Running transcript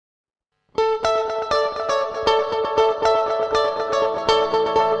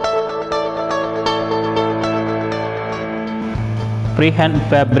Free hand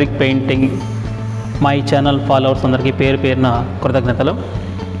fabric painting my channel followers అందరికీ పేరు పేరున కృతజ్ఞతలు.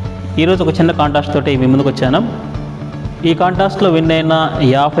 ఈరోజు ఒక చిన్న కాంటాస్ట్ తోటి మీ ముందుకు వచ్చాను. ఈ కాంటాస్ట్లో విన్ అయిన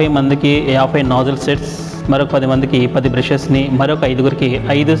 50 మందికి 50 నాజిల్ సెట్స్, మరొక 10 మందికి 10 బ్రషెస్ని, మరొక 5గురికి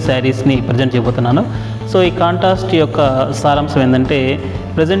 5 శారీస్ని ప్రజెంట్ చేయబోతున్నాను. సో ఈ కాంటాస్ట్ యొక్క సారాంశం ఏంటంటే,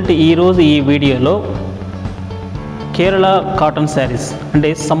 ప్రజెంట్ ఈరోజు ఈ వీడియోలో కేరళ కాటన్ శారీస్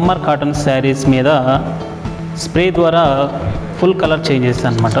అంటే సమ్మర్ కాటన్ శారీస్ మీద స్ప్రే ద్వారా ఫుల్ కలర్ చేంజ్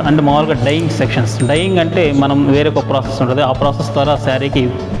చేస్తాను అనమాట. అంటే మామూలుగా డైయింగ్ సెక్షన్స్, డైయింగ్ అంటే మనం వేరే ఒక ప్రాసెస్ ఉంటుంది, ఆ ప్రాసెస్ ద్వారా శారీకి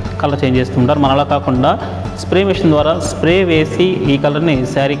కలర్ చేంజ్ చేస్తుంటారు. మన అలా కాకుండా స్ప్రే మెషిన్ ద్వారా స్ప్రే వేసి ఈ కలర్ని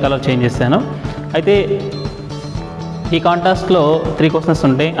శారీ కలర్ చేంజ్ చేశాను. అయితే ఈ కాంటాస్ట్లో 3 క్వశ్చన్స్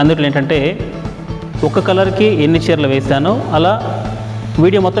ఉంటాయి. అందులో ఏంటంటే ఒక కలర్కి ఎన్ని చీరలు వేశాను, అలా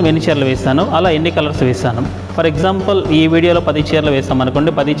వీడియో మొత్తం ఎన్ని చీరలు వేశాను, అలా ఎన్ని కలర్స్ వేశాను. ఫర్ ఎగ్జాంపుల్ ఈ వీడియోలో 10 చీరలు వేసాం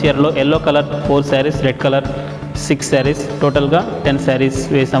అనుకోండి, 10 చీరలో yellow colour 4 saris, red colour 6 saris, టోటల్గా 10 శారీస్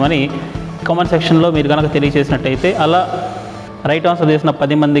వేసామని కామెంట్ సెక్షన్లో మీరు కనుక తెలియజేసినట్టయితే, అలా రైట్ ఆన్సర్ చేసిన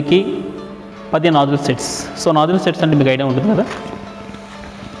 10 మందికి 10 nozzle sets. So nozzle sets అంటే మీకు ఐడియా ఉంటుంది కదా,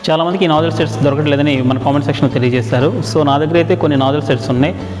 చాలామందికి ఈ నాజిల్ సెట్స్ దొరకట్లేదని మన కామెంట్ సెక్షన్లో తెలియజేస్తారు. సో నా దగ్గర అయితే కొన్ని నాజిల్ సెట్స్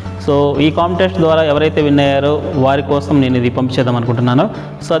ఉన్నాయి. సో ఈ కాంటెస్ట్ ద్వారా ఎవరైతే విన్ అయ్యారో వారి కోసం నేను ఇది పంపించేద్దాం అనుకుంటున్నాను.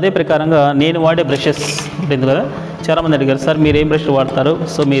 సో అదే ప్రకారంగా నేను వాడే బ్రషెస్ ఉంటుంది కదా, చాలామంది అడిగారు సార్ మీరు ఏం బ్రష్ వాడతారు,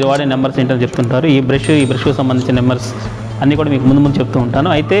 సో మీరు వాడే నెంబర్స్ ఏంటో చెప్తుంటారు. ఈ బ్రష్కి సంబంధించిన నెంబర్స్ అన్నీ కూడా మీకు ముందు చెప్తూ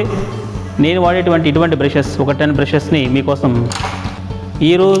ఉంటాను. అయితే నేను వాడేటువంటి ఇటువంటి బ్రషెస్ ఒక 10 బ్రషెస్ని మీకోసం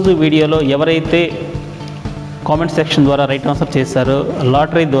ఈరోజు వీడియోలో ఎవరైతే కామెంట్ సెక్షన్ ద్వారా రైట్ ఆన్సర్ చేశారో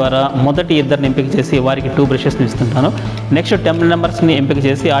లాటరీ ద్వారా మొదటి 2 ఎంపిక చేసి వారికి 2 బ్రషెస్ని ఇస్తుంటాను. నెక్స్ట్ 10 నెంబర్స్ని ఎంపిక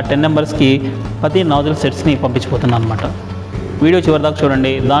చేసి ఆ 10 నెంబర్స్కి 10 నాజిల్ సెట్స్ని పంపించిపోతున్నాను అనమాట. వీడియో చివరిదాకా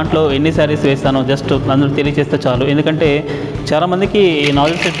చూడండి. దాంట్లో ఎన్ని శారీస్ వేస్తానో జస్ట్ అందరూ తెలియజేస్తే చాలు. ఎందుకంటే చాలామందికి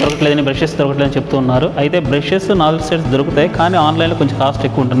నాజిల్ సెట్స్ దొరకట్లేదని, బ్రషెస్ దొరకట్లేదని చెప్తూ ఉన్నారు. అయితే బ్రషెస్ నాజిల్ సెట్స్ దొరుకుతాయి, కానీ ఆన్లైన్లో కొంచెం కాస్ట్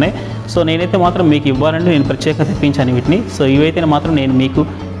ఎక్కువ ఉంటున్నాయి. సో నేనైతే మాత్రం మీకు ఇవ్వాలంటే నేను ప్రత్యేకంగా తెప్పించాను వీటిని. సో ఇవైతే మాత్రం నేను మీకు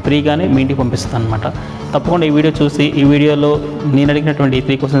ఫ్రీగానే మీ ఇంటికి పంపిస్తాను అనమాట. తప్పకుండా ఈ వీడియో చూసి ఈ వీడియోలో నేను అడిగినటువంటి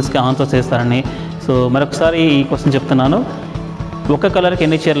 3 క్వశ్చన్స్కి ఆన్సర్ చేస్తారని. సో మరొకసారి ఈ క్వశ్చన్ చెప్తున్నాను. ఒక కలర్కి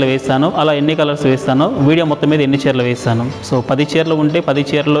ఎన్ని చీరలు వేస్తాను, అలా ఎన్ని కలర్స్ వేస్తాను, వీడియో మొత్తం మీద ఎన్ని చీరలు వేస్తాను. సో 10 చీరలు ఉంటే 10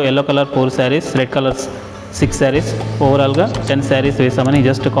 చీరలో yellow colour 4 saris, red colours 6 saris, ఓవరాల్గా 10 శారీస్ వేసామని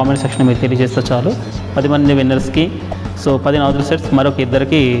జస్ట్ కామెంట్ సెక్షన్ మీరు తెలియజేస్తే చాలు. 10 మంది విన్నర్స్కి సో 10 నాజిల్ సెట్స్, మరొక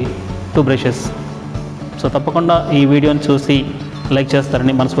 2కి 2 బ్రషెస్. సో తప్పకుండా ఈ వీడియోని చూసి లైక్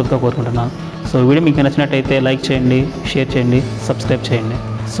చేస్తారని మనస్ఫూర్తిగా కోరుకుంటున్నాను. సో వీడియో మీకు నచ్చినట్టయితే లైక్ చేయండి, షేర్ చేయండి, సబ్స్క్రైబ్ చేయండి.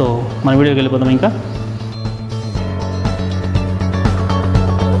 సో మన వీడియోకి వెళ్ళిపోదాం ఇంకా.